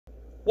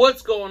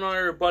What's going on,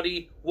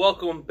 everybody?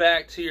 Welcome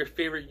back to your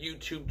favorite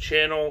YouTube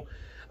channel.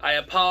 I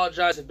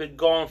apologize, I've been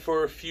gone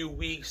for a few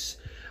weeks.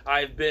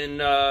 I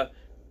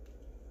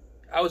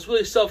was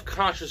really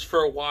self-conscious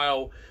for a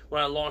while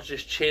when I launched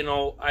this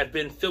channel. I've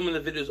been filming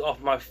the videos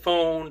off my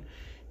phone,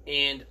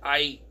 and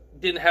I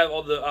didn't have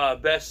all the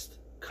best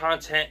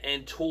content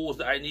and tools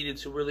that I needed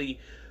to really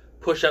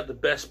push out the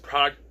best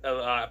product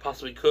I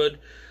possibly could.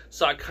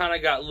 So I kind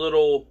of got a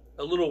little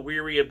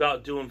weary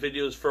about doing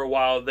videos for a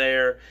while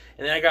there,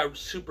 and then I got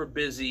super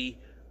busy.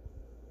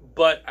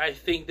 But I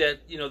think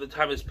that, the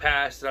time has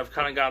passed, and I've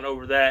kind of gotten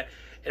over that,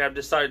 and I've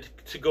decided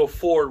to go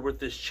forward with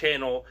this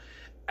channel.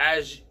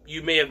 As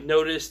you may have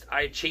noticed,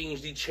 I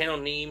changed the channel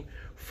name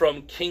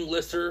from King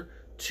Lister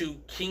to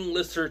King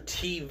Lister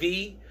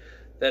TV.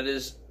 That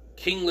is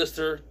King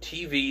Lister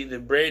TV, the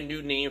brand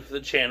new name for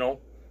the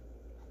channel.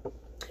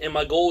 And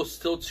my goal is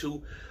still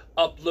to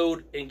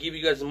upload and give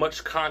you guys as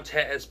much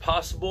content as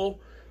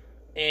possible.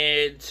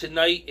 And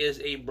tonight is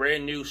a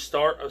brand new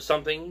start of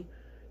something.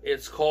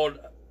 It's called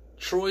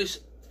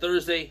Troy's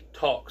Thursday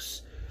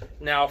Talks.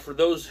 Now, for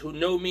those who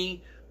know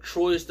me,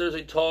 Troy's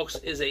Thursday Talks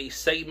is a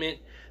segment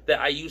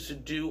that I used to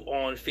do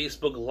on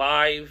Facebook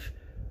Live.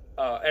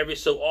 Every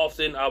so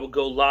often, I would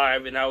go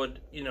live and I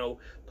would,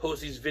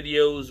 post these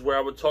videos where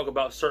I would talk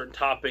about certain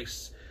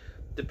topics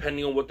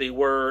depending on what they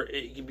were.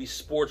 It could be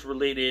sports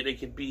related, it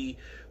could be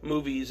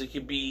movies, it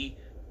could be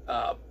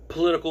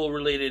political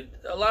related,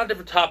 a lot of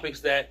different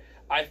topics that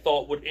I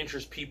thought would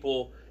interest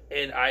people,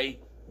 and I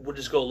would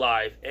just go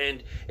live.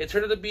 And it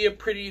turned out to be a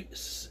pretty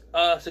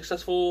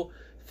successful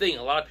thing.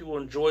 A lot of people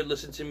enjoyed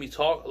listening to me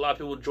talk. A lot of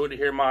people enjoyed to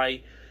hear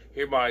my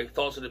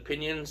thoughts and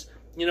opinions.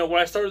 When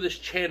I started this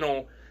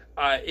channel,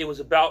 it was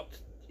about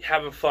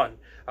having fun.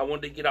 I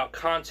wanted to get out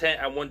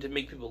content. I wanted to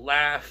make people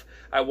laugh.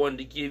 I wanted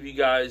to give you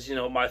guys,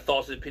 my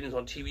thoughts and opinions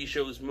on TV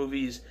shows,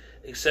 movies,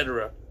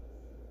 etc.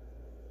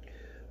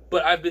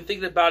 But I've been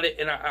thinking about it,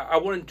 and I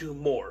want to do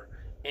more.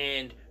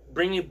 And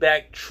bringing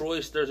back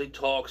Troy's Thursday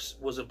Talks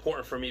was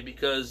important for me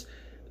because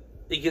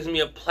it gives me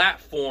a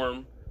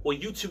platform. Well,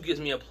 YouTube gives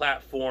me a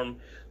platform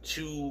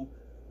to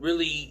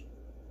really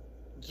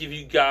give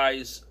you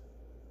guys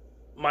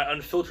my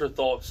unfiltered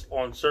thoughts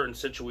on certain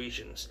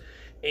situations.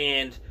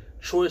 And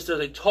Troy's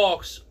Thursday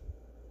Talks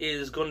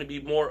is going to be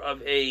more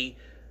of a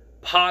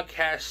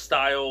podcast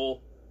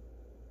style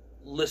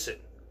listen,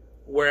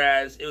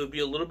 whereas it would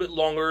be a little bit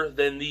longer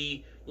than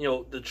the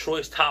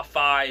Troy's Top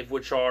 5,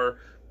 which are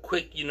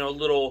quick,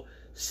 little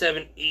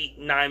 7, 8,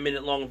 9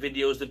 minute long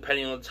videos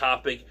depending on the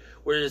topic,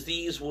 whereas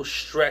these will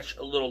stretch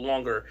a little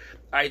longer.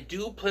 I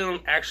do plan on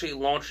actually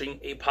launching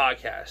a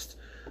podcast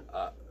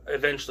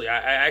eventually.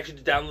 I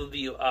actually downloaded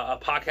the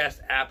podcast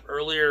app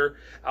earlier.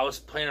 I was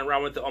playing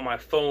around with it on my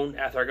phone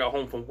after I got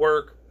home from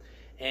work,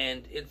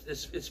 and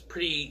it's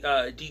pretty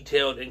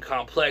detailed and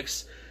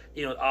complex,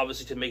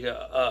 obviously, to make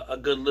a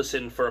good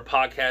listen for a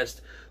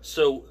podcast.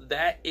 So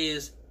that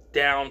is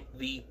down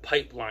the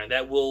pipeline.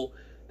 That will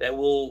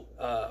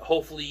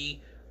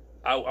hopefully,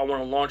 I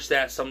want to launch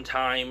that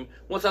sometime.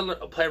 Once I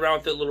play around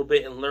with it a little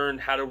bit and learn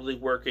how to really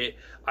work it,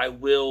 I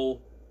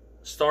will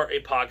start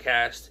a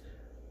podcast.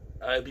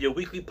 It'll be a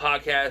weekly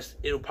podcast.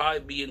 It'll probably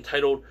be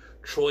entitled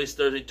Troy's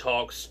Thursday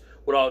Talks.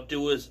 What I'll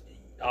do is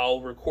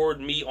I'll record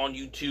me on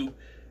YouTube,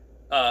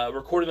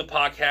 recording the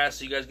podcast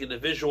so you guys get a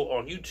visual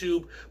on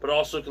YouTube, but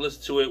also can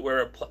listen to it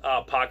where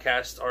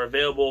podcasts are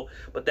available.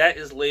 But that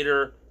is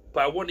later.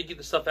 But I wanted to get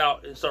the stuff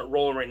out and start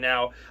rolling right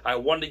now. I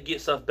wanted to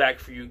get stuff back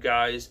for you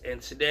guys. And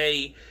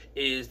today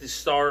is the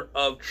start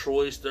of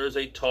Troy's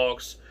Thursday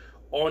Talks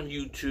on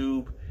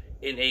YouTube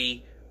in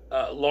a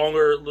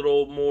longer,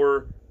 little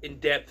more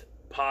in-depth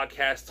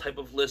podcast type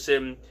of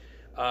listen.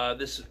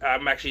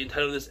 I'm actually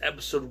entitled this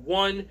episode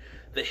 1,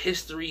 The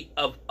History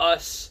of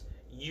Us,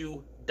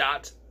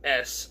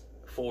 U.S.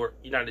 for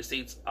United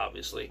States,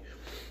 obviously.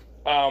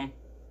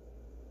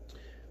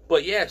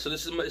 But yeah, so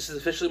this is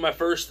officially my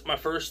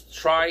first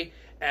try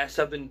at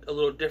something a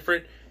little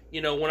different.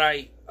 When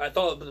I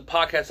thought of the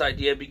podcast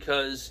idea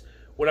because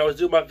when I was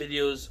doing my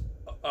videos,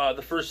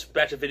 the first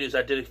batch of videos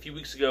I did a few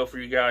weeks ago for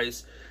you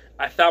guys,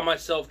 I found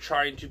myself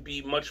trying to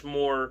be much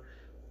more,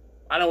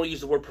 I don't want to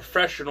use the word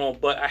professional,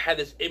 but I had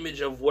this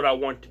image of what I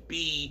want to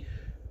be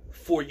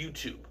for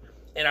YouTube.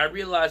 And I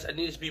realized I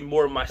needed to be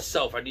more of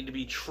myself. I need to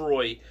be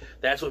Troy.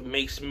 That's what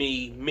makes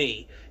me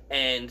me.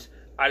 And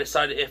I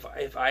decided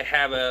if I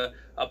have a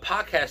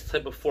podcast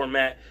type of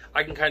format,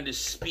 I can kind of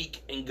just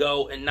speak and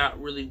go and not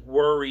really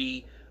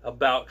worry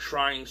about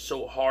trying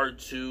so hard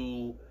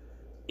to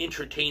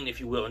entertain, if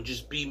you will, and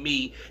just be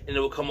me, and it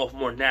will come off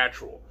more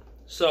natural.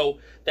 So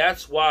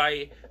that's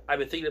why I've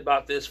been thinking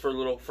about this for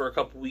a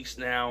couple weeks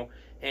now,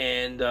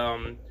 and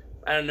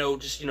I don't know,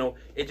 just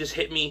it just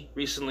hit me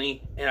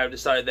recently, and I've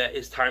decided that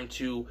it's time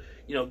to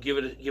give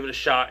it a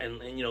shot, and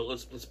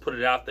let's put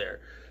it out there.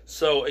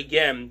 So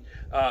again,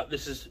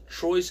 this is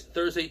Troy's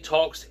Thursday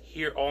Talks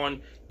here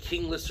on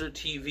King Lister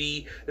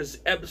TV. This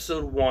is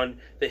episode 1,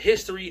 The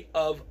History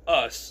of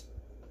Us.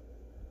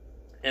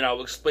 And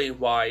I'll explain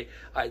why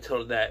I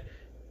told that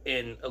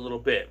in a little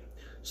bit.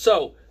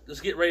 So, let's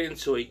get right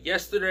into it.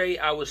 Yesterday,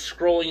 I was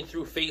scrolling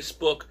through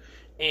Facebook,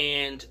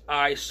 and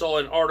I saw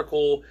an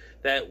article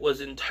that was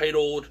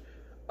entitled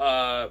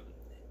 "Lack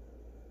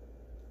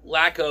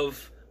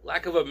of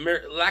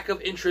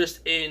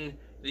Interest in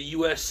the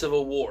U.S.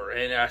 Civil War,"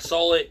 and I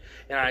saw it,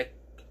 and I,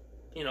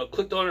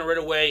 clicked on it right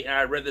away, and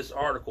I read this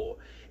article,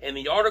 and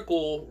the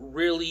article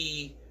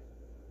really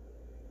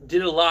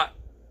did a lot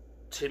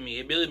to me.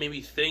 It really made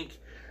me think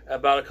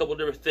about a couple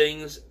different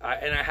things,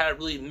 and I had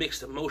really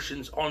mixed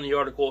emotions on the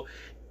article,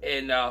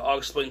 and I'll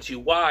explain to you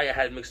why I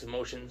had mixed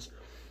emotions.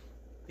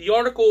 The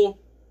article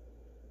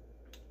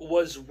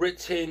was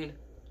written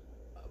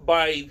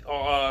by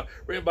a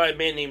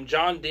man named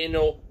John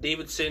Daniel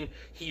Davidson.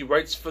 He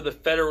writes for the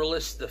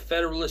Federalist. The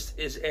Federalist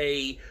is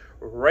a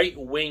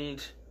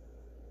right-winged,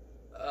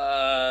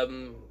 I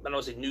don't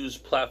want to say news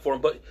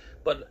platform, but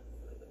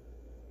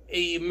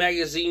a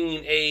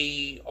magazine,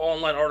 a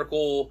online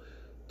article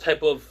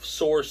type of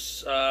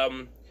source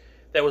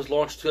that was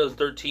launched in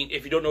 2013.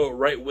 If you don't know what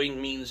right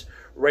wing means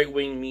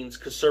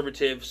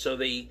conservative. So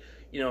they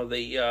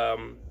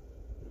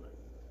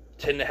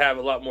tend to have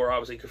a lot more,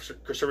 obviously,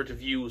 conservative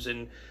views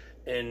and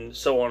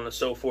so on and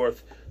so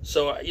forth.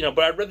 So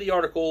but I read the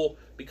article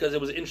because it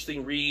was an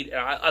interesting read. And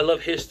I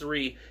love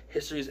history.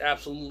 History is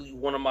absolutely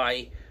one of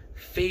my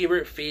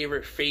favorite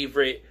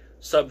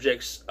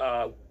subjects,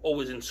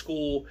 always in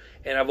school,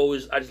 and I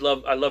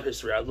love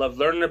history. I love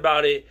learning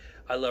about it.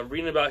 I love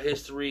reading about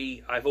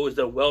history. I've always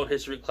done well in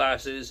history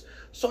classes,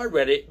 so I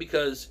read it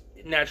because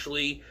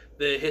naturally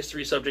the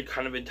history subject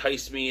kind of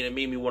enticed me, and it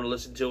made me want to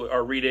listen to it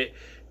or read it,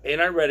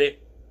 and I read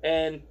it.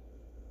 And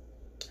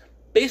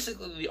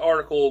basically the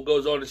article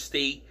goes on to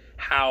state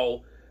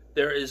how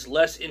there is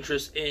less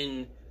interest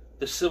in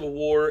the Civil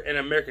War and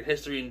American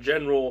history in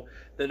general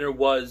than there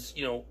was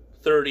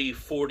 30,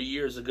 40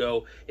 years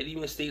ago. It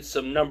even states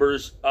some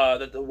numbers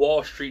that the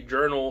Wall Street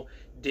Journal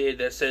did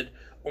that said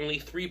only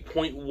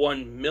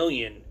 3.1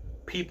 million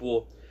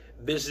people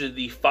visited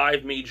the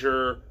 5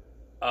 major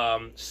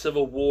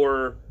Civil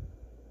War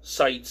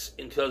sites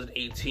in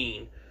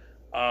 2018.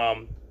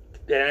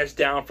 That's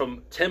down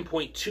from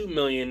 10.2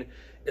 million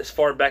as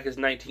far back as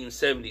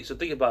 1970. So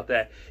think about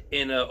that.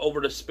 In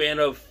over the span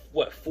of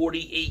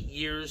 48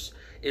 years,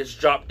 it's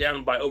dropped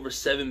down by over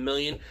 7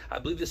 million. I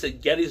believe they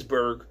said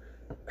Gettysburg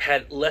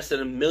had less than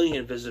 1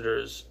 million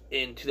visitors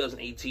in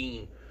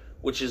 2018,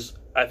 which is,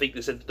 I think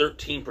they said,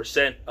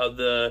 13% of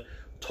the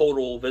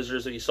total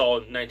visitors that you saw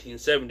in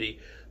 1970.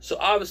 So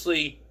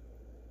obviously,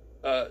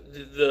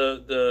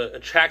 the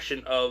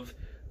attraction of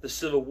the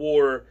Civil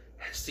War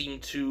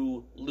seemed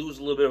to lose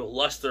a little bit of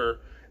luster,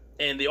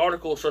 and the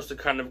article starts to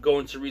kind of go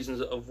into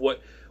reasons of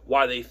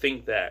why they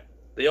think that.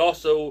 They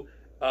also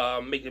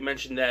make the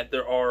mention that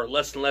there are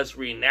less and less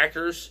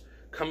reenactors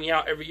coming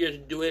out every year to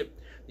do it.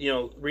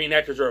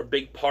 Reenactors are a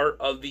big part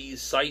of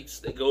these sites.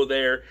 They go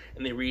there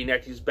and they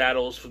reenact these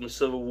battles from the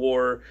Civil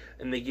War,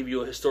 and they give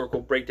you a historical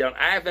breakdown.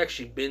 I have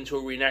actually been to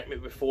a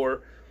reenactment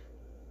before.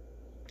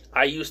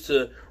 I used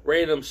to,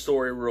 random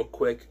story real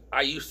quick,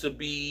 I used to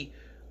be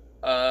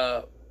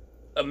a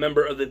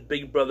member of the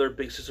Big Brother,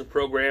 Big Sister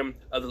program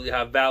of the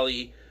Lehigh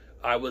Valley.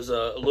 I was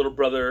a little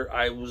brother. When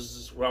I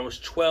was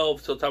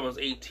 12 till the time I was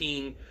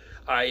 18,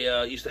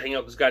 I used to hang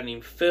out with this guy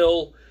named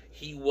Phil.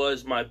 He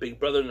was my big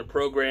brother in the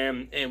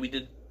program, and we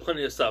did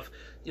plenty of stuff.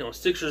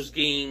 Sixers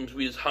games,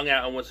 we just hung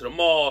out and went to the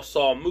mall,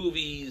 saw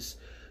movies,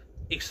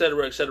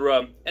 etc.,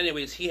 etc.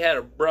 Anyways, he had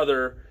a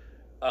brother,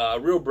 a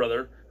real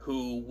brother,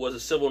 who was a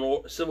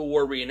Civil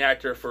War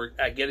reenactor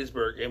at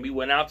Gettysburg, and we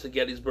went out to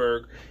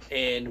Gettysburg,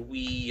 and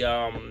we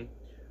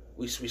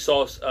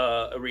saw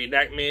a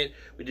reenactment.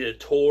 We did a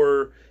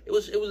tour. It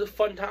was a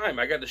fun time.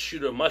 I got to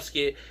shoot a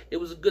musket. It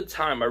was a good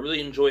time. I really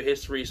enjoy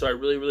history, so I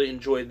really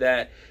enjoyed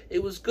that.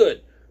 It was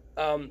good.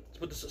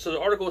 So the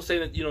article is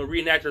saying that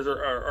reenactors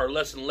are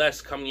less and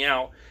less coming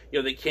out.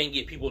 They can't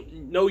get people.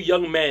 No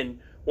young men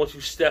want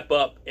to step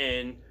up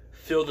and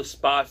fill the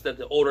spots that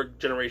the older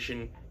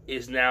generation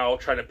is now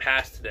trying to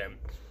pass to them.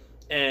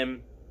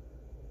 And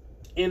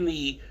in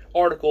the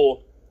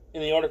article,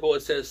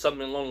 it says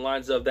something along the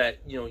lines of that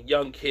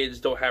young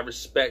kids don't have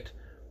respect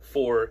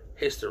for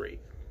history.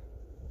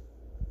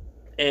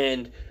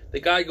 And the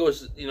guy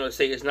goes to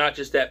say it's not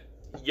just that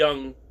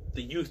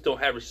the youth don't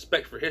have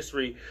respect for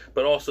history,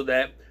 but also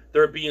that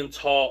they're being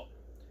taught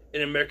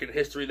in American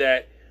history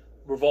that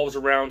revolves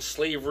around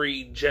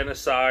slavery,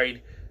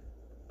 genocide,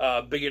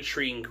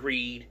 bigotry, and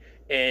greed.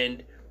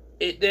 And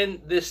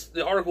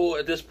the article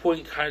at this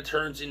point kind of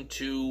turns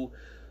into,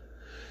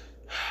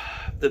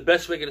 the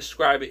best way I can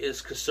describe it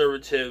is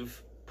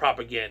conservative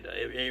propaganda.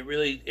 It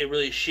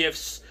really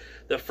shifts.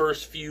 The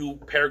first few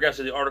paragraphs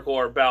of the article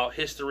are about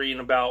history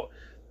and about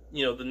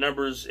the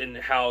numbers and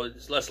how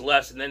it's less and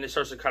less, and then it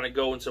starts to kind of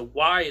go into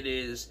why it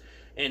is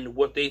and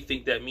what they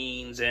think that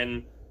means,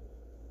 and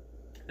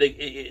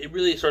it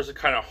really starts to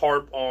kind of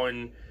harp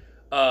on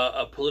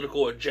a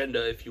political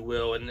agenda, if you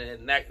will, and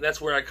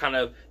that's where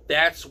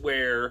that's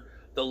where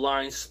the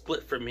line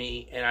split for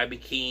me, and I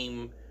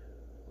became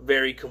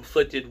very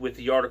conflicted with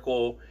the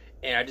article,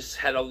 and I just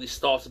had all these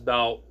thoughts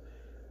about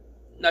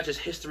not just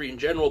history in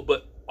general,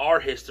 but our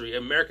history,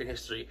 American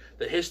history,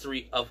 the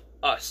history of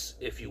us,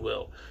 if you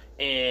will.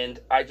 And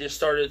I just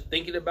started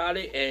thinking about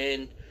it,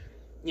 and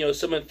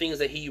some of the things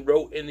that he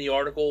wrote in the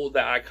article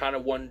that I kind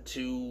of wanted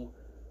to,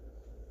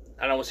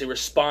 I don't want to say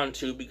respond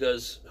to,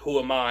 because who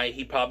am I?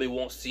 He probably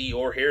won't see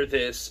or hear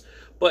this.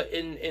 But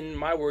in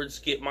my words,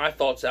 get my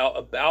thoughts out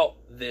about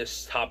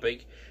this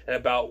topic and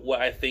about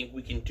what I think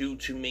we can do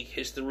to make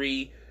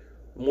history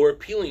more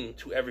appealing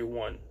to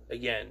everyone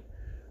again.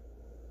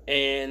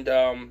 And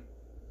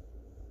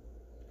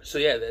so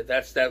yeah,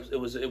 it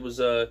was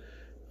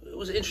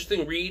an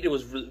interesting read. It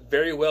was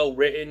very well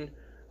written.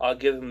 I'll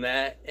give him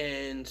that,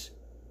 and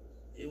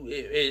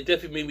it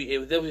definitely made me.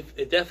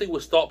 It definitely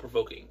was thought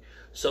provoking.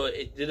 So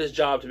it did its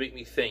job to make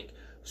me think.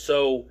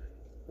 So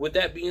with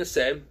that being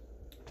said,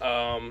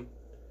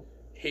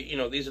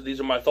 these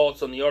are my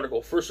thoughts on the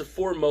article. First and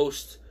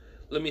foremost,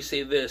 let me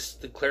say this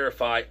to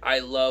clarify: I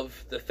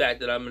love the fact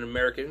that I'm an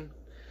American.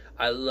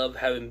 I love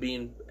having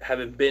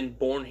been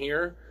born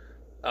here.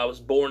 I was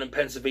born in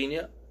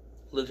Pennsylvania,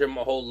 lived here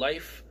my whole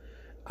life.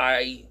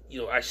 I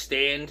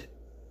stand,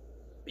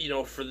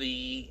 for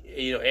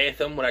the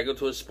anthem when I go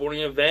to a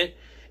sporting event,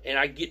 and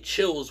I get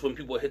chills when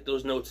people hit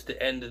those notes at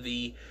the end of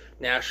the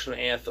national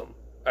anthem.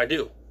 I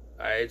do.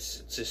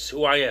 It's just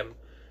who I am.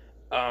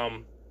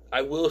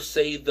 I will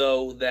say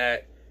though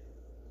that,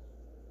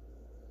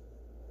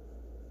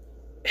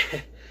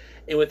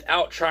 and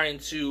without trying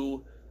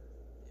to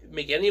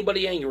make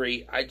anybody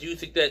angry, I do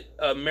think that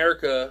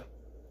America,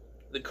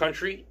 the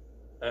country,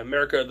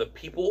 America, the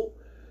people,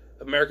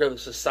 America, the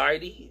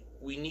society,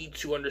 we need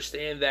to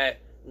understand that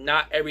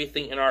not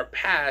everything in our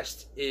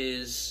past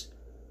is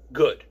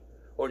good,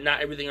 or not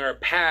everything in our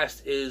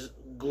past is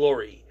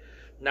glory.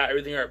 Not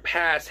everything in our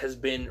past has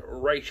been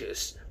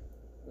righteous.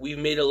 We've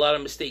made a lot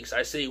of mistakes.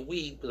 I say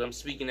we because I'm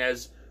speaking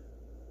as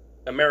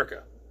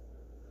America.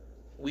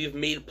 We've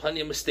made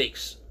plenty of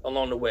mistakes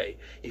along the way.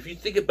 If you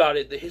think about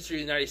it, the history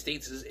of the United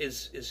States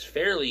is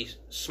fairly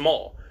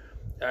small.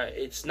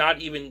 We're not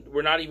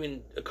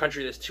even a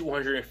country that's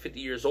 250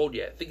 years old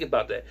yet. Think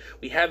about that.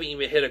 We haven't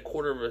even hit a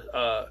quarter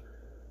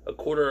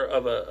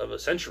of a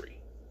century.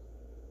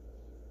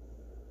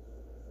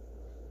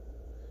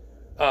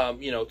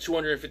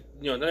 250,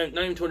 not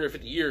even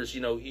 250 years.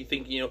 You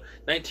think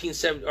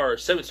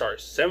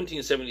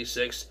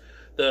 1776.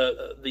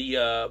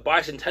 The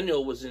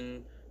bicentennial was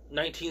in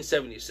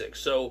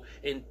 1976. So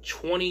in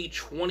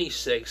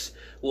 2026,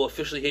 we'll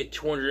officially hit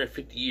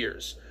 250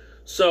 years.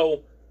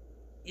 So,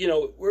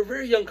 we're a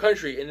very young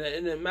country, and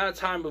in the amount of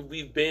time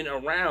we've been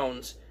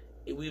around,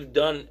 we've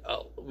done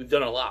a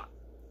lot.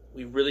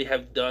 We really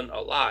have done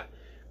a lot,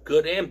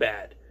 good and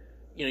bad.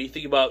 You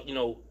think about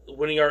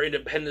winning our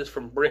independence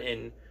from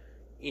Britain,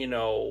 and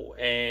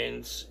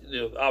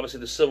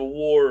obviously the Civil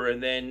War,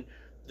 and then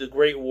the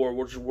Great War,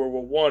 which is World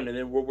War One, and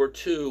then World War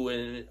Two,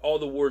 and all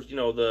the wars.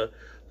 The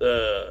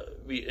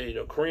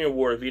Korean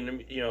War,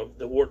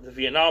 the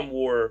Vietnam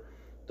War,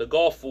 the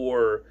Gulf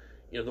War,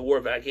 the War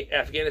of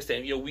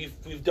Afghanistan.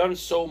 We've done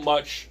so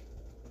much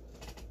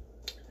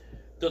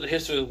through the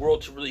history of the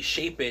world to really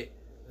shape it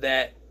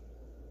that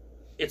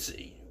it's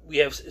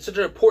such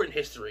an important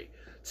history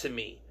to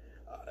me.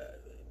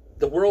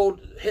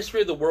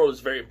 History of the world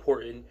is very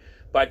important,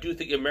 but I do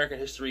think American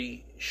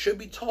history should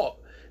be taught,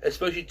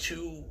 especially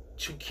to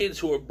kids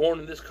who are born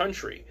in this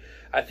country.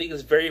 I think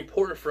it's very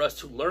important for us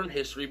to learn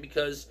history,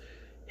 because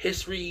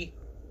history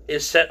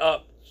is set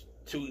up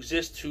to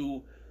exist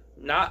to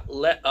not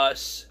let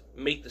us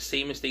make the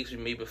same mistakes we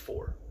made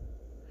before.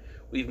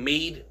 We've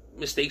made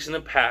mistakes in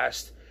the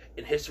past,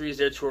 and history is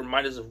there to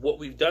remind us of what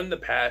we've done in the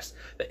past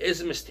that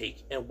is a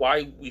mistake and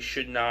why we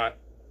should not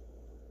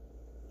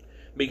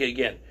make it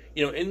again.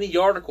 In the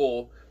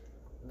article,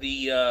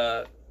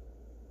 the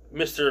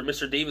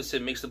Mr.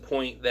 Davidson makes the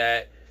point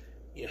that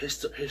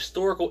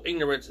historical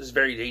ignorance is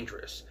very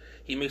dangerous.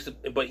 He's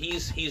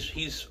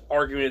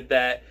arguing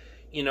that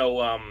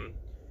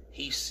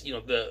he's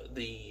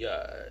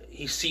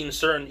seen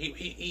certain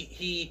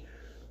he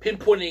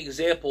pinpointed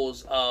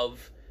examples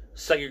of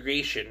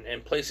segregation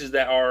and places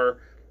that are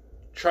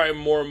trying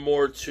more and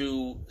more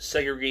to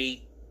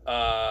segregate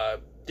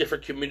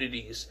different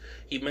communities.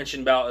 He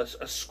mentioned about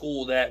a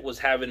school that was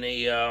having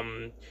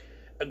a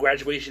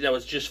graduation that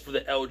was just for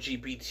the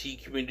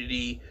LGBT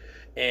community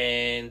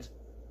and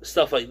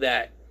stuff like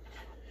that.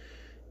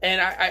 And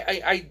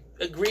I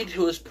agreed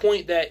to his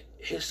point that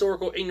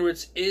historical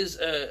ignorance is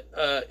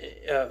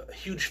a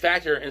huge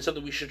factor and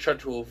something we should try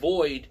to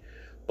avoid.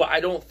 But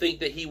I don't think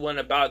that he went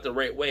about it the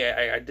right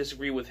way. I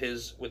disagree with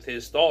his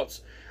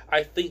thoughts.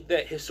 I think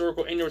that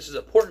historical ignorance is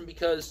important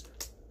because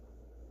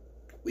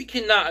we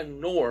cannot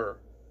ignore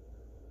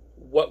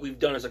what we've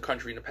done as a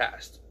country in the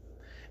past.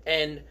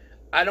 And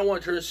I don't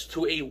want to turn this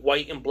to a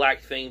white and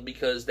black thing,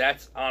 because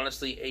that's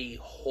honestly a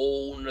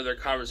whole nother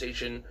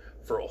conversation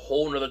for a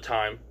whole nother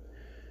time.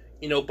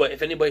 But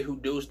if anybody who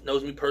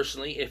knows me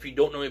personally, if you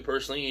don't know me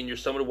personally and you're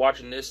someone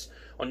watching this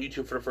on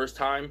YouTube for the first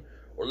time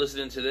or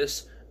listening to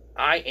this,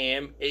 I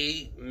am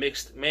a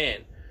mixed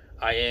man.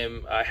 I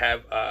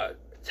have a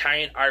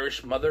Italian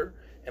Irish mother,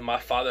 and my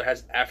father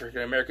has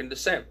African American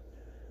descent.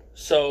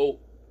 So,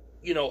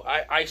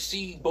 I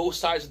see both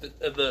sides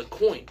of the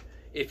coin,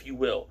 if you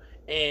will.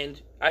 And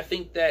I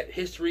think that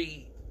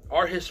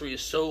our history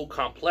is so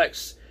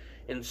complex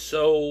and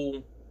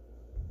so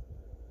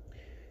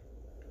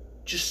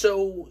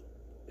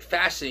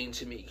fascinating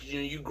to me. Because,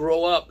 you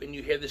grow up and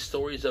you hear the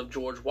stories of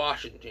George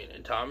Washington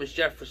and Thomas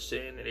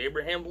Jefferson and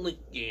Abraham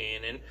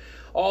Lincoln and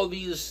all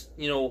these,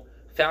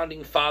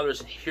 founding fathers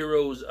and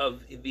heroes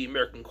of the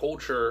American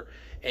culture.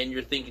 And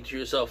you're thinking to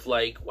yourself,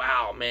 like,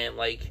 wow, man,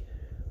 like,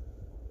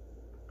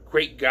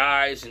 great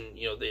guys, and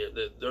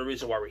the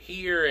reason why we're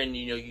here, and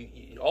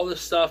all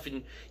this stuff,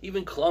 and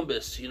even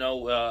Columbus,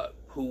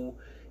 who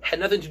had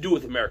nothing to do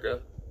with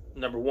America.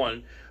 Number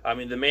one, I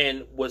mean, the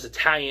man was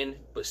Italian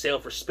but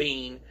sailed for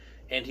Spain,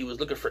 and he was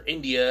looking for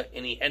India,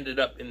 and he ended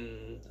up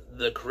in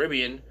the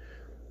Caribbean,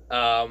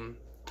 and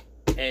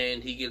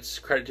he gets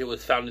credited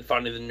with founding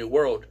the New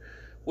World,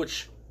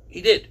 which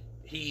he did.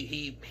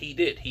 He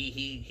did.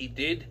 He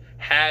did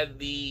have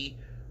the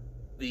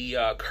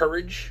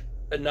courage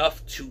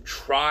enough to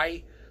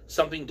try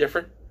something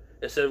different.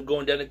 Instead of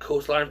going down the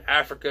coastline of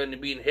Africa and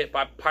being hit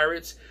by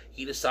pirates,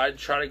 he decided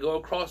to try to go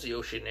across the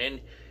ocean,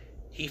 and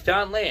he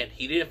found land.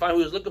 He didn't find what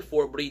he was looking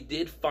for, but he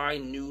did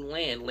find new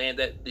land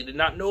that they did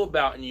not know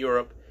about in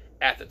Europe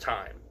at the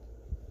time.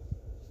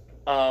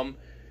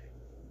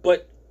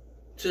 But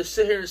to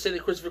sit here and say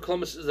that Christopher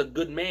Columbus is a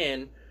good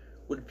man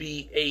would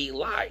be a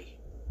lie,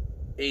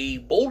 a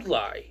bold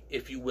lie,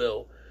 if you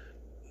will.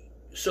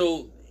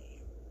 So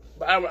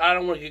I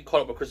don't want to get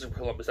caught up with Christopher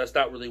Columbus. That's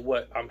not really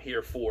what I'm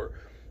here for.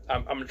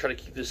 I'm going to try to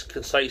keep this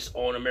concise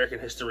on American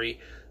history,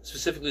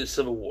 specifically the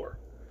Civil War.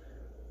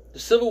 The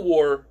Civil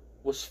War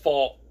was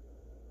fought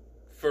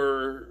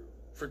for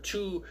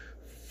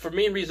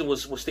main reason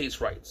was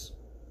states' rights.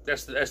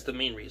 That's the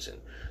main reason.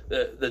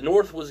 The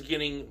North was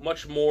getting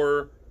much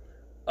more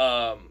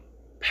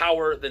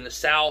power than the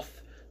South,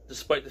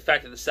 despite the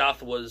fact that the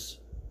South was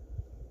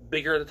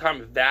bigger at the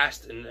time,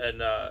 vast,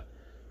 and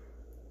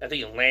I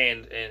think in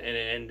land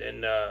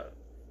and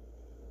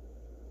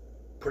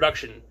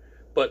production.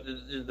 But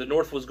the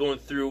North was going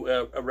through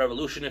a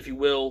revolution, if you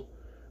will,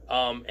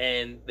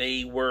 and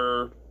they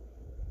were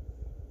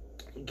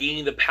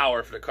gaining the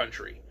power for the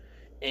country,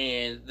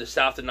 and the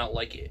South did not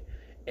like it.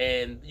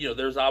 And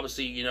there's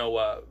obviously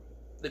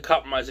the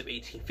Compromise of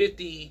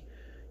 1850,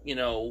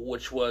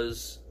 which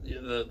was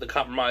the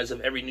compromise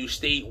of every new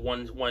state,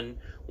 one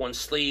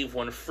slave,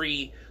 one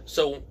free.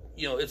 So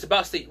it's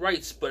about state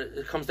rights, but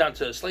it comes down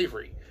to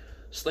slavery.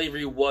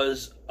 Slavery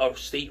was a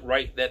state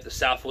right that the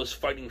South was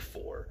fighting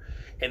for,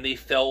 and they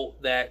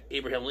felt that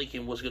Abraham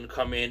Lincoln was going to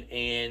come in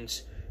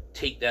and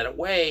take that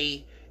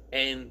away,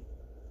 and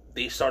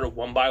they started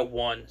one by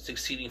one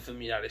succeeding from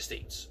the United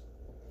States.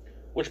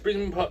 Which brings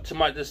me up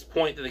to this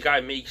point that the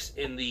guy makes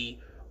in the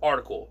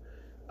article.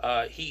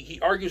 He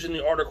argues in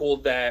the article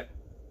that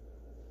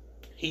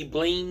he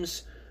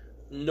blames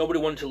nobody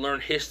wanting to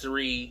learn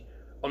history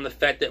on the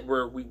fact that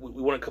we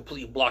want to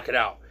completely block it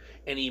out.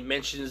 And he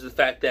mentions the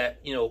fact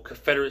that,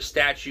 Confederate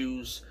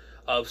statues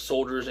of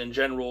soldiers and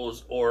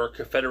generals, or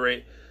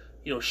Confederate,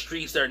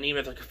 streets that are named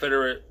after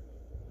Confederate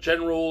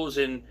generals,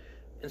 and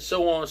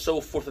so on and so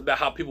forth, about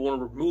how people want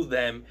to remove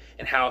them,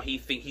 and how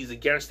he's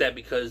against that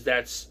because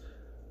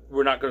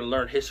we're not going to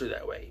learn history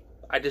that way.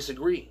 I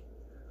disagree.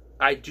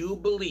 I do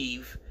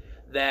believe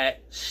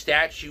that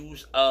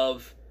statues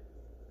of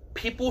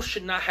people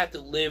should not have to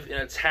live in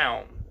a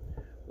town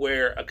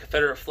where a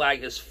Confederate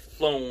flag is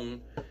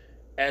flown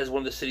as one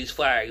of the city's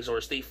flags, or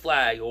a state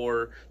flag,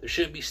 or there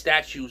shouldn't be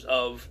statues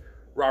of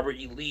Robert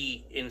E.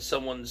 Lee in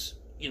someone's,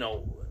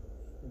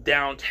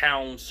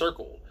 downtown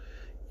circle.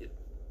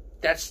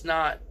 It's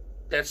not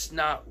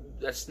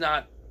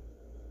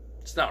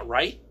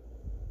right.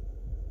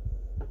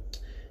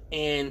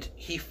 And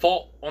he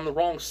fought on the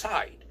wrong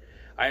side.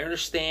 I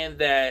understand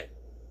that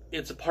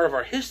it's a part of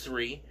our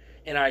history,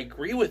 and I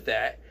agree with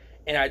that.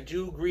 And I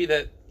do agree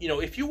that,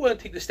 if you want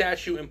to take the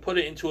statue and put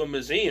it into a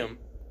museum,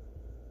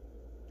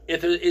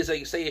 if there is,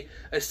 like, say,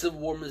 a Civil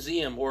War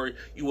museum, or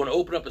you want to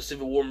open up a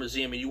Civil War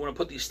museum and you want to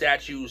put these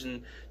statues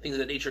and things of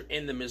that nature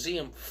in the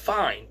museum,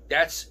 fine.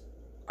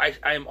 I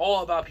am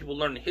all about people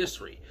learning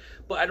history.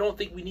 But I don't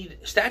think we need...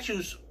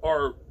 Statues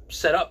are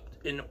set up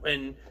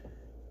in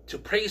to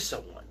praise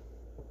someone,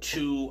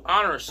 to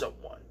honor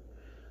someone.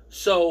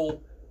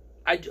 So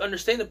I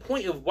understand the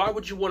point of why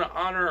would you want to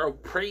honor or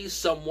praise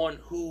someone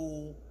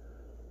who,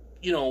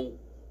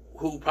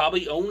 who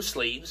probably owned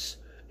slaves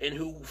and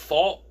who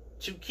fought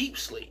to keep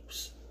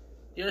slaves.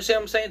 You understand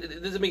what I'm saying?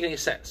 It doesn't make any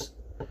sense.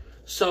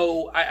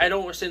 So I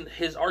don't understand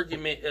his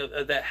argument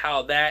of that,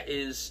 how that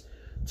is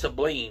to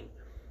blame.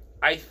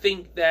 I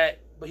think that,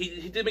 but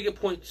he did make a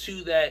point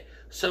too that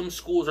some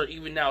schools are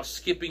even now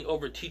skipping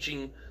over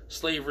teaching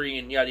slavery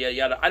and yada yada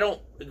yada. I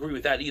don't agree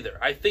with that either.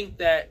 I think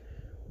that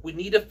we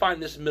need to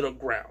find this middle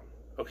ground.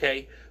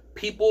 Okay,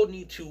 people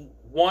need to,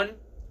 one,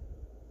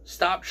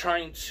 stop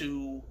trying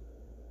to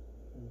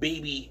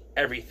baby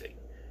everything.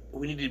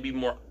 We need to be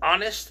more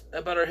honest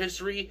about our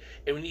history,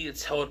 and we need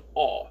to tell it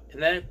all.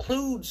 And that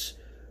includes,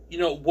 you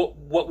know,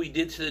 what we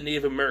did to the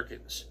Native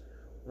Americans,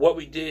 what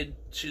we did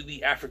to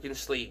the African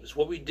slaves,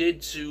 what we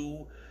did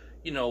to,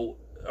 you know,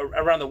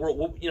 around the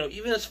world. You know,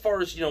 even as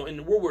far as, you know,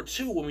 in World War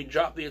II, when we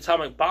dropped the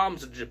atomic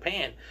bombs in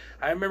Japan.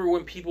 I remember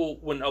when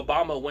President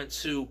Obama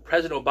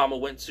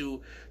went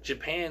to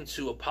Japan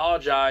to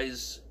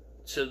apologize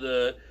to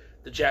the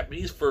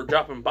Japanese for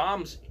dropping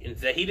bombs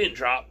that he didn't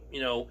drop, you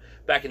know,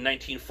 back in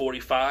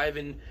 1945,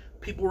 and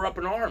people were up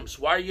in arms.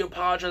 Why are you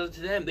apologizing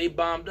to them? They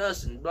bombed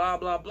us and blah,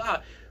 blah,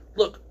 blah.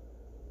 Look,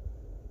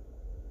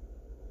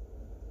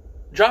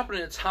 dropping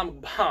an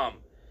atomic bomb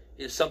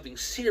is something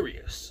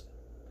serious.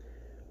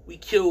 We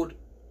killed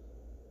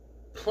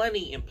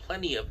plenty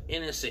of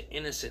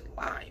innocent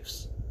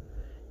lives.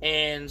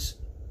 And,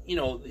 you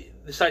know,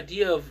 this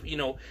idea of, you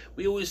know,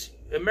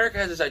 America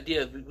has this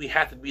idea of we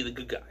have to be the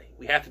good guy.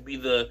 We have to be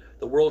the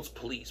world's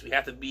police. We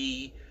have to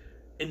be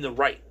in the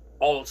right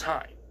all the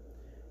time.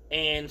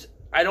 And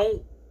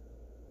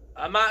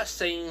I'm not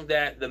saying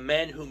that the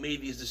men who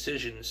made these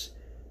decisions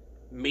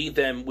made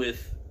them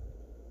with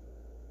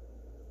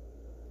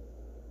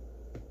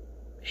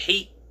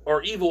hate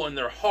or evil in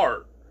their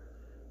heart,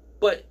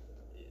 but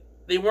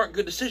they weren't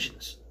good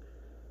decisions.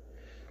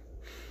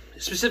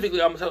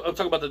 Specifically, I'm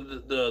talking about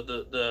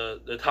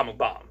the atomic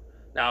bomb.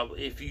 Now,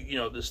 if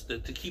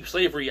to keep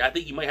slavery, I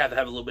think you might have to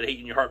have a little bit of hate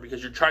in your heart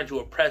because you're trying to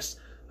oppress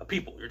a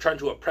people. You're trying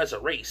to oppress a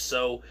race.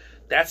 So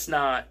that's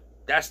not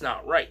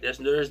right.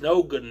 There's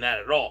no good in that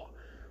at all.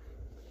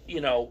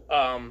 You know,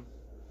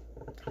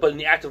 but in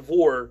the act of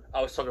war,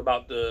 I was talking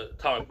about the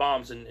atomic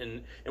bombs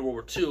in World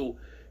War II.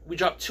 We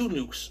dropped 2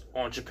 nukes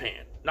on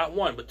Japan, not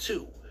 1 but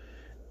 2.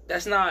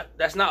 That's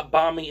not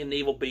bombing a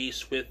naval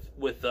base with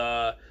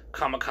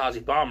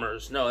kamikaze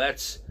bombers. No,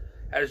 that's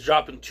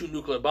dropping 2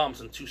 nuclear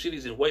bombs in 2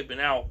 cities and wiping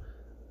out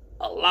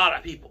a lot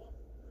of people.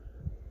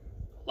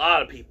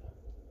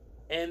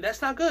 And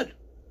that's not good.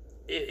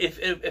 If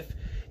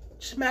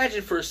just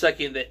imagine for a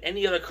second that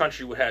any other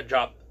country would have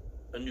dropped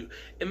a nuke.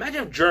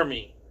 Imagine if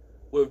Germany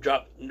would have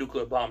dropped a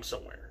nuclear bomb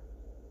somewhere.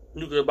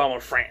 Nuclear bomb on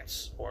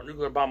France, or a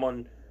nuclear bomb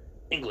on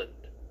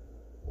England,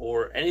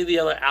 or any of the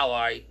other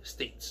ally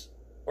states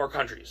or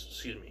countries,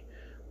 excuse me.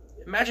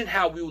 Imagine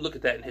how we would look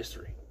at that in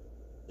history.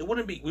 We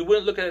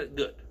wouldn't look at it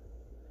good.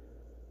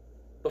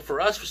 But for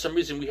us, for some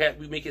reason,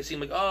 we make it seem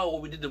like, oh,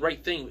 well, we did the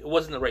right thing. It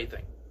wasn't the right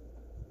thing.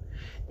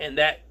 And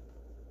that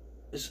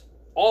is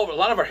a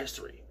lot of our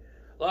history.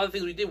 A lot of the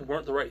things we did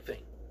weren't the right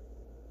thing.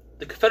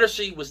 The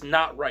Confederacy was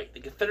not right.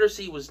 The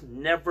Confederacy was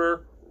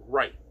never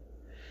right.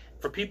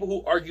 For people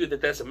who argue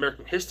that that's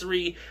American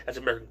history, that's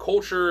American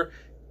culture,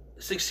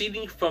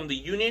 seceding from the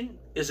Union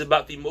is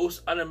about the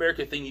most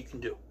un-American thing you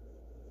can do.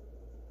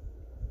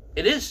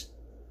 It is.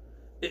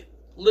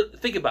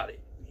 Think about it.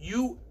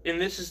 And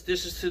this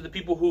is to the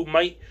people who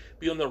might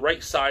be on the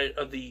right side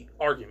of the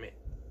argument.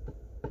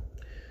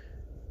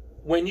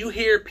 When you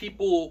hear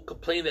people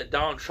complain that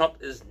Donald Trump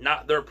is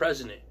not their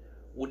president,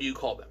 what do you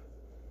call them?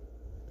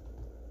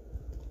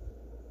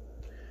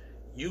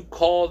 You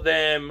call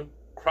them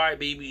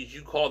crybabies.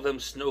 You call them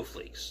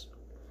snowflakes.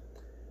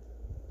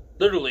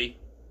 Literally,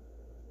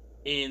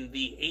 in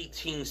the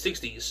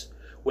 1860s,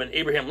 when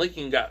Abraham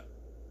Lincoln got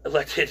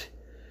elected,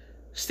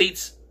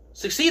 states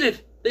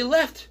seceded. They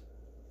left.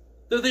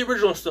 They're the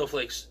original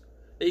snowflakes.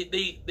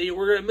 They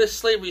were going to miss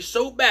slavery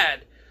so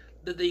bad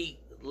that they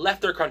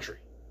left their country.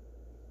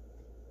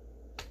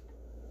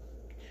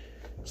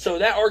 So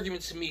that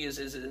argument to me is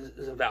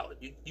invalid.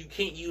 You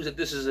can't use that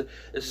this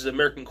is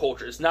American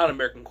culture. It's not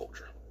American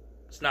culture.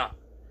 It's not.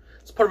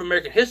 It's part of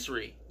American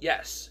history.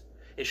 Yes.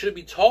 It should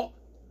be taught.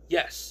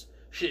 Yes.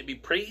 Should it be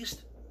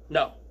praised?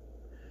 No.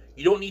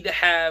 You don't need to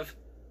have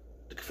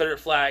the Confederate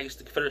flags,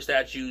 the Confederate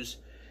statues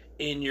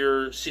in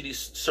your city's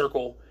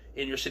circle,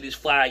 in your city's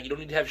flag. You don't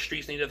need to have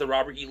streets named after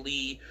Robert E.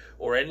 Lee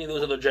or any of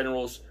those other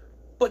generals.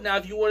 But now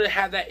if you want to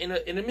have that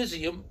in a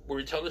museum where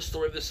you tell the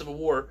story of the Civil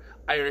War,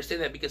 I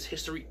understand that because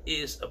history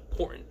is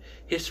important.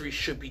 History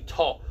should be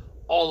taught.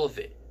 All of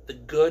it. The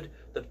good,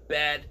 the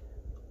bad,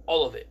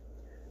 all of it.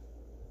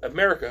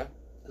 America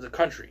is a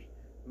country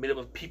made up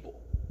of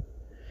people.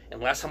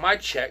 And last time I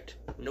checked,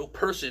 no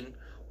person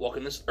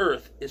walking this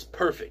earth is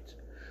perfect.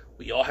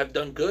 We all have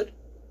done good.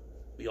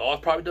 We all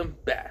have probably done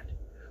bad.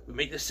 We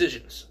make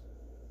decisions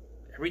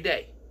every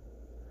day.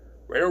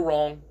 Right or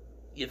wrong,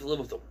 you have to live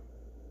with them.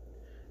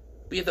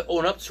 But you have to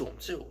own up to them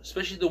too.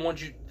 Especially the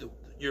ones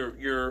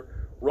your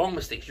wrong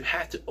mistakes. You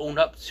have to own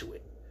up to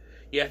it.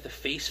 You have to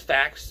face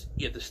facts.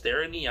 You have to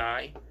stare in the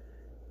eye.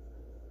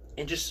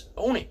 And just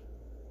own it.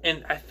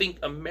 And I think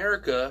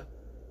America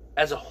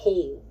as a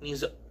whole needs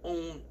to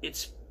own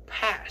its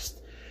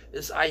past.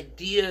 This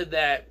idea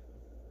that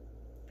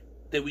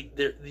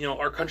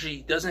our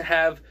country doesn't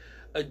have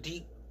a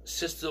deep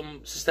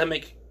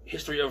systemic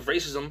history of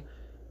racism,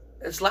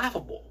 it's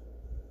laughable.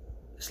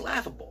 It's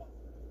laughable.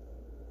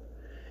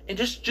 And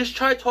just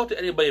try to talk to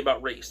anybody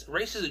about race.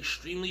 Race is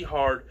extremely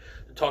hard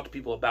to talk to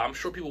people about. I'm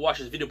sure people watch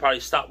this video probably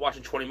stopped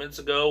watching 20 minutes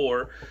ago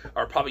or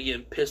are probably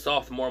getting pissed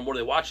off the more and more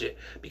they watch it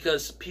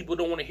because people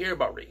don't want to hear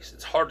about race.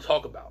 It's hard to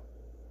talk about.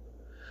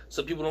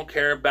 Some people don't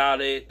care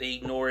about it. They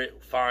ignore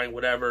it. Fine,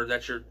 whatever.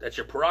 That's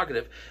your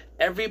prerogative.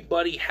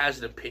 Everybody has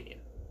an opinion.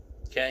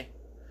 Okay?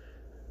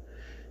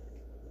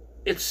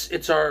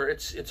 It's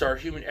our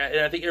human,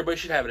 and I think everybody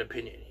should have an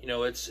opinion. You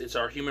know, it's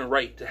our human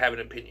right to have an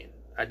opinion.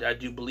 I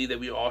do believe that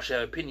we all should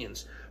have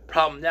opinions.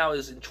 Problem now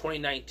is in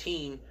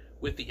 2019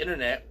 with the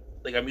internet,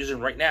 like I'm using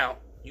right now,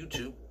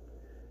 YouTube,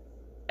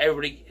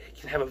 everybody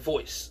can have a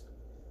voice.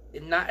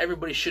 And not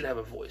everybody should have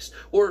a voice.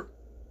 Or,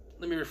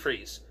 let me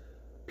rephrase,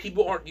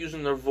 people aren't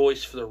using their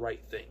voice for the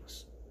right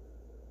things.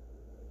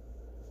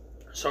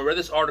 So I read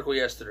this article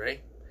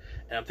yesterday,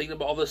 and I'm thinking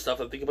about all this stuff.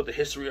 I'm thinking about the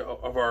history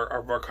of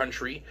our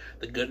country,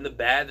 the good and the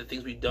bad, the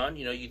things we've done.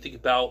 You know, you think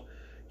about,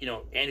 you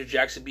know, Andrew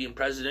Jackson being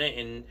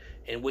president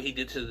and what he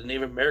did to the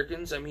Native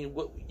Americans. I mean,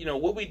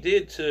 what we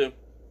did to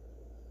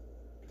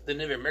the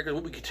Native Americans,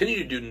 what we continue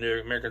to do to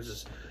Native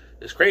Americans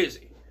is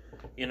crazy.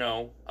 You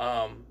know,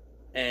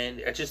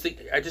 and I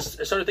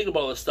started thinking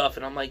about all this stuff,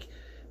 and I'm like,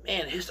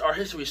 man, our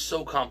history is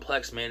so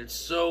complex, man. It's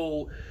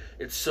so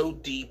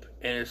deep,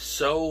 and there's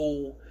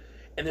so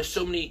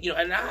many, you know.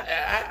 And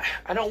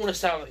I don't want to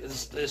sound like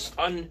this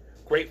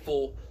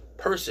ungrateful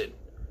person,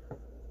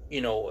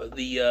 you know,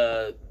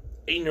 the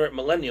ignorant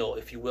millennial,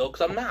 if you will,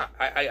 because I'm not.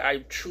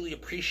 I truly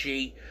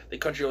appreciate the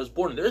country I was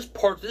born in. There's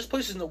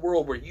places in the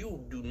world where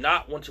you do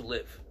not want to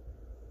live,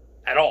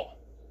 at all.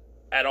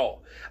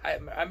 I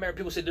remember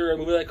people say they're going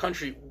to move to that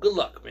country. Good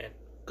luck, man.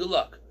 Good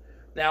luck.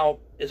 Now,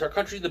 is our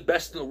country the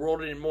best in the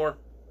world anymore?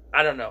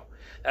 I don't know.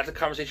 That's a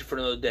conversation for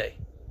another day.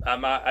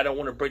 I don't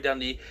want to break down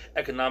the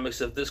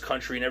economics of this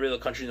country and every other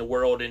country in the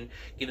world and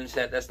get into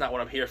that. That's not what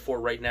I'm here for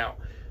right now.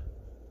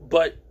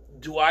 But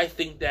do I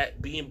think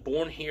that being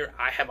born here,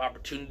 I have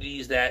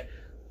opportunities that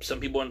some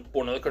people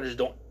born in other countries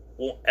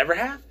won't ever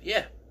have?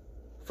 Yeah,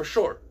 for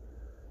sure.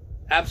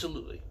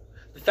 Absolutely.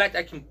 The fact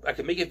I can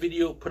make a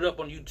video, put it up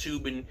on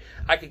YouTube, and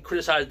I can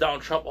criticize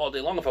Donald Trump all day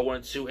long if I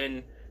wanted to,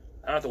 and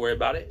I don't have to worry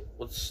about it.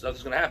 Nothing's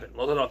going to happen.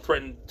 Unless I don't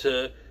threaten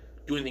to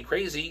do anything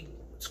crazy,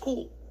 it's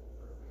cool.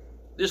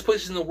 There's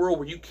places in the world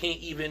where you can't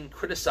even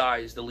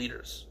criticize the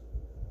leaders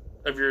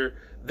of your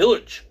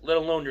village, let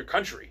alone your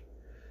country.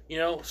 You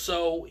know,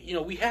 so, you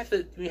know, we have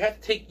to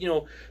take, you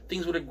know,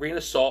 things with a grain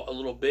of salt a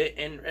little bit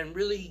and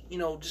really, you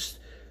know, just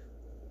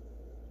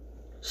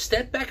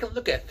step back and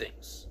look at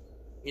things.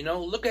 You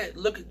know,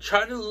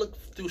 try to look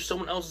through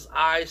someone else's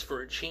eyes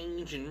for a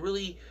change and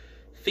really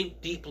think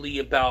deeply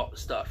about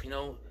stuff. You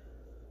know,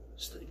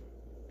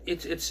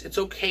 it's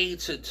okay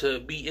to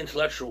be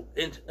intellectual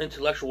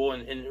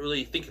and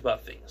really think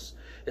about things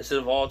instead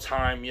of all the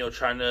time, you know,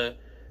 trying to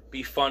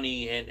be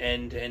funny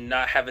and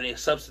not have any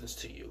substance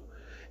to you.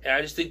 And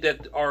I just think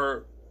that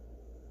our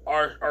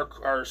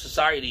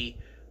society,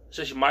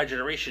 especially my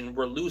generation,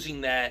 we're losing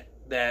that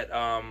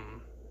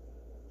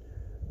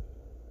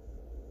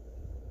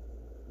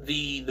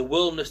the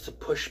willingness to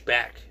push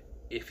back,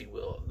 if you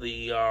will.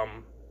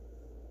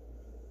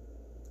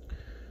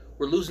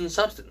 We're losing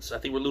substance. I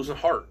think we're losing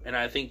heart. And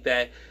I think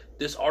that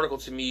this article,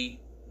 to me,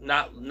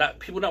 not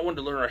people not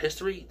wanting to learn our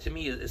history, to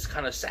me is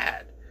kind of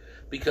sad.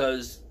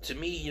 Because to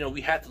me, you know,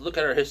 we have to look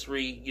at our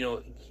history,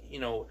 you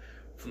know,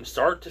 from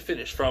start to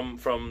finish, from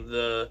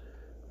the,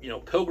 you know,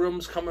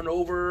 Pilgrims coming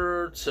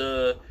over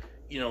to,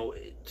 you know,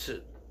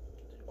 to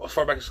as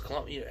far back as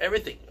Columbia, you know,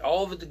 everything,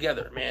 all of it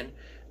together, man,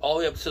 all the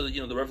way up to the,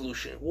 you know, the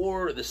Revolutionary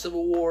War, the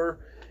Civil War,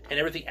 and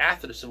everything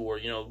after the Civil War,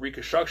 you know,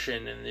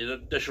 Reconstruction and the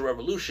Industrial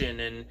Revolution,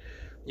 and,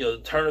 you know,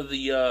 the turn of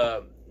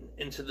the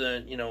into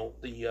the, you know,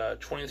 the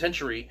 20th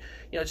century,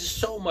 you know, just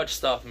so much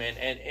stuff, man,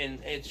 and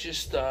it's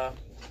just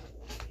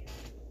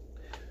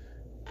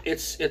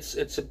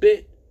it's a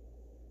bit.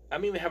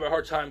 I'm even having a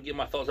hard time getting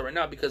my thoughts out right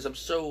now because I'm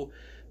so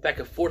back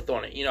and forth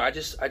on it. You know, I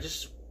just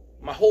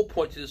my whole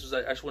point to this was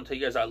I just want to tell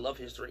you guys I love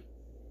history,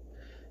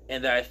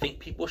 and that I think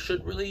people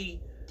should really,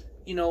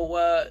 you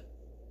know,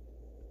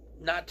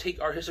 not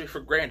take our history for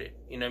granted.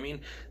 You know what I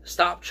mean?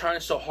 Stop trying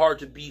so hard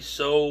to be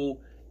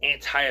so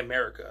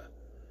anti-America.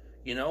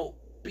 You know,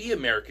 be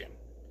American.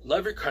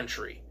 Love your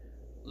country.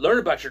 Learn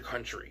about your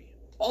country.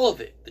 All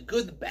of it. The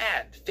good, the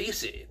bad.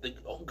 Face it. The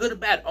good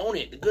and bad. Own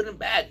it. The good and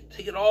bad.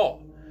 Take it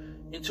all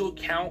into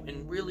account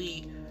and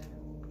really,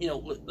 you know,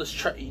 let's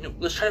try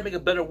to make a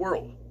better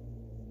world.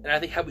 And I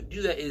think how we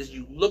do that is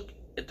you look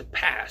at the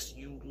past.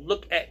 You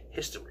look at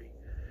history.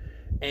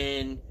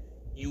 And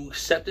you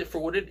accept it for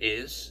what it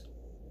is.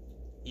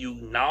 You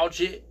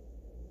acknowledge it.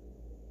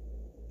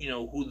 You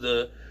know, who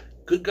the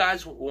good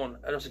guys were, well,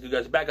 I don't say good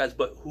guys, bad guys,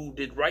 but who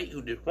did right,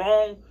 who did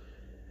wrong.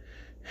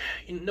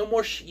 No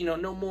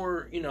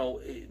more,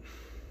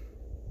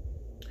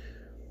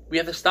 we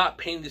have to stop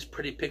painting these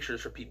pretty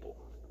pictures for people.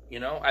 You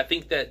know, I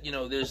think that, you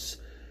know, it's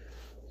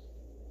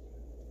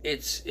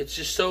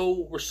just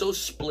we're so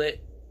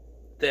split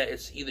that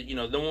it's either, you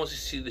know, no one wants to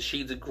see the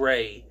shades of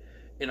gray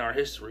in our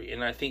history.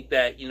 And I think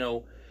that, you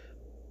know,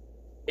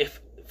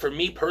 if, for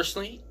me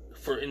personally,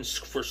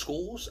 for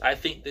schools, I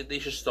think that they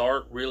should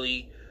start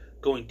really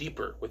going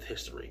deeper with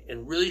history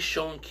and really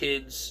showing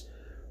kids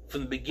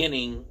from the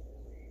beginning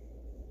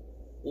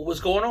what was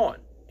going on,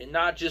 and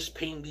not just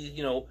painting these,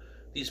 you know,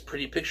 these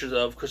pretty pictures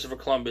of Christopher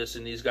Columbus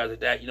and these guys like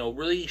that,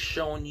 really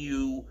showing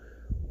you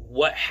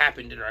what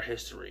happened in our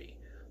history.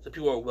 So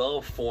people are well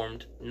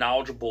informed,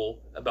 knowledgeable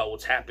about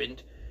what's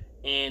happened,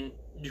 and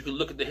you can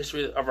look at the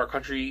history of our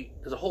country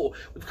as a whole.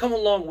 We've come a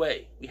long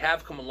way. We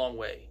have come a long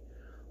way,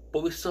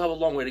 but we still have a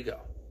long way to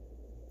go.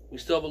 We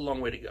still have a long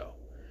way to go.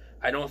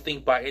 I don't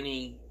think by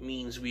any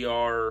means we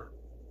are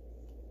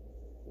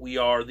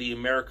the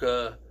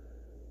America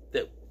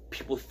that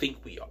people think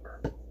we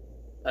are.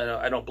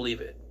 I don't believe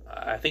it.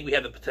 I think we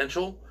have the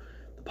potential,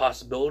 the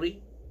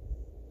possibility.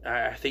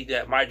 I think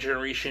that my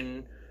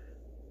generation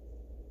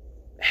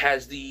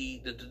has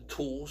the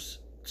tools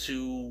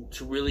to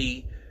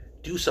really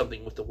do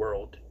something with the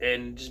world,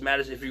 and it just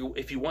matters if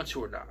you want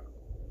to or not.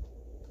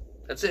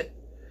 That's it.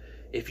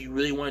 If you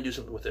really want to do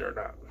something with it or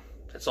not.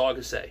 That's all I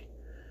can say.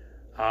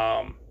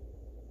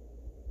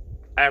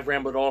 I've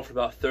rambled on for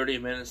about 30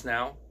 minutes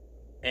now,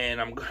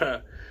 and I'm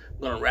gonna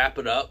wrap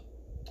it up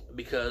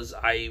because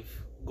I've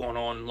gone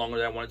on longer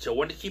than I wanted to. I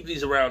wanted to keep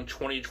these around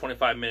 20 to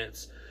 25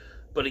 minutes,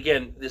 but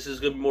again, this is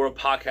gonna be more a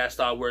podcast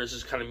style, where it's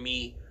just kind of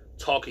me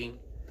talking,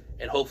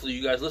 and hopefully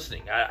you guys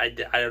listening. I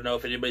don't know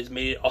if anybody's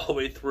made it all the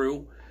way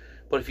through,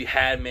 but if you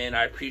had, man,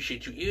 I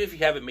appreciate you. Even if you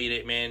haven't made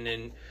it, man,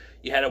 and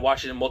you had to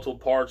watch it in multiple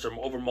parts or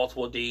over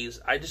multiple days,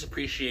 I just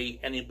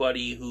appreciate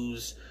anybody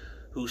who's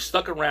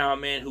stuck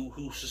around, man,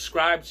 who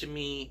subscribed to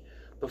me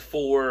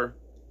before,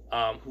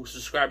 who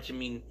subscribed to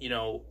me,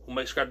 who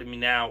might subscribe to me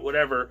now,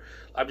 whatever.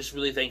 I'm just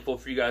really thankful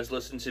for you guys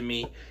listening to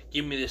me,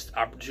 giving me this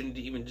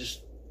opportunity to even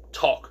just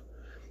talk.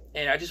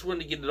 And I just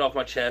wanted to get it off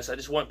my chest. I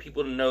just want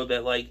people to know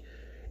that, like,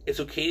 it's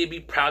okay to be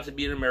proud to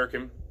be an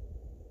American.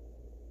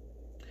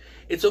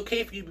 It's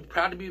okay for you to be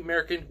proud to be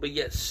American, but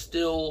yet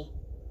still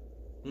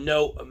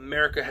know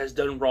America has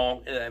done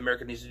wrong and that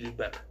America needs to do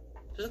better.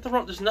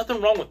 There's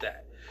nothing wrong with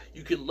that.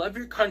 You can love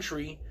your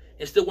country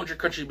and still want your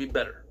country to be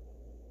better.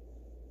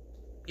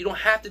 You don't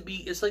have to be.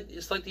 It's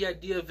like the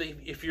idea of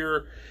if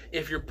you're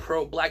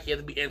pro-black, you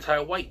have to be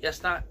anti-white.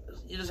 That's not.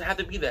 It doesn't have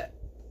to be that.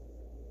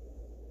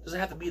 Doesn't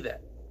have to be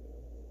that.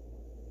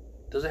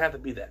 Doesn't have to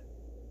be that.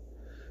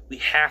 We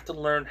have to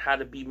learn how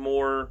to be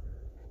more.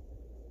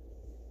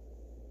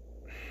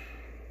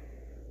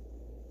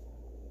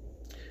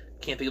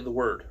 Can't think of the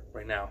word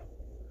right now,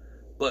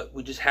 but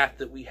we just have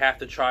to. We have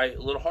to try a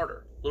little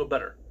harder, a little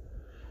better.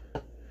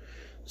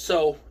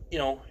 So,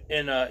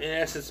 in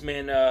essence,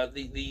 man,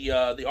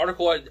 the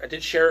article I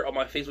did share it on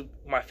my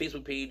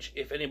Facebook page.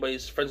 If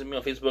anybody's friends with me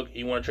on Facebook and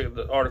you want to check out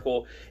the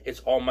article,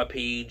 it's on my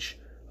page.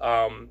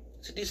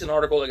 It's a decent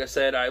article, like I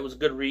said. It was a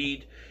good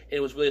read, and it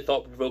was really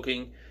thought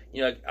provoking.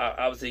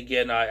 Obviously,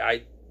 again,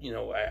 I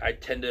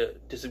tend to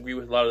disagree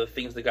with a lot of the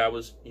things the guy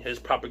was, his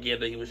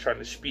propaganda he was trying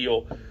to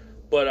spiel,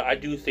 but I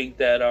do think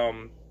that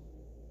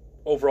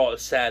overall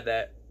it's sad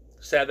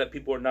that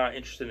people are not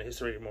interested in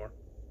history anymore.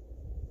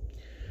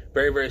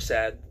 Very, very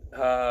sad.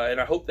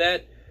 And I hope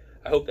that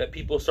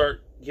people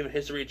start giving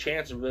history a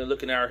chance and really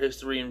looking at our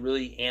history and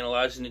really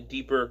analyzing it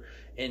deeper.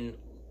 And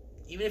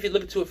even if you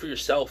look into it for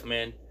yourself,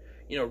 man,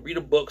 read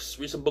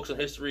some books on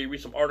history,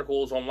 read some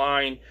articles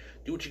online,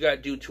 do what you got to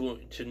do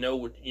to know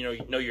what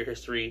know your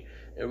history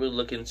and really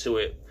look into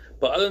it.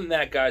 But other than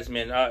that, guys,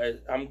 man, it's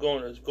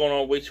going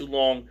on way too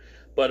long.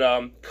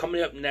 But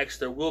coming up next,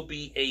 there will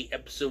be a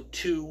episode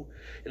 2.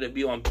 It'll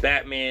be on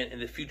Batman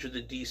and the future of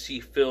the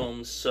DC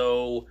films.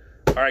 So,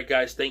 all right,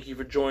 guys, thank you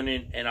for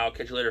joining, and I'll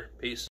catch you later. Peace.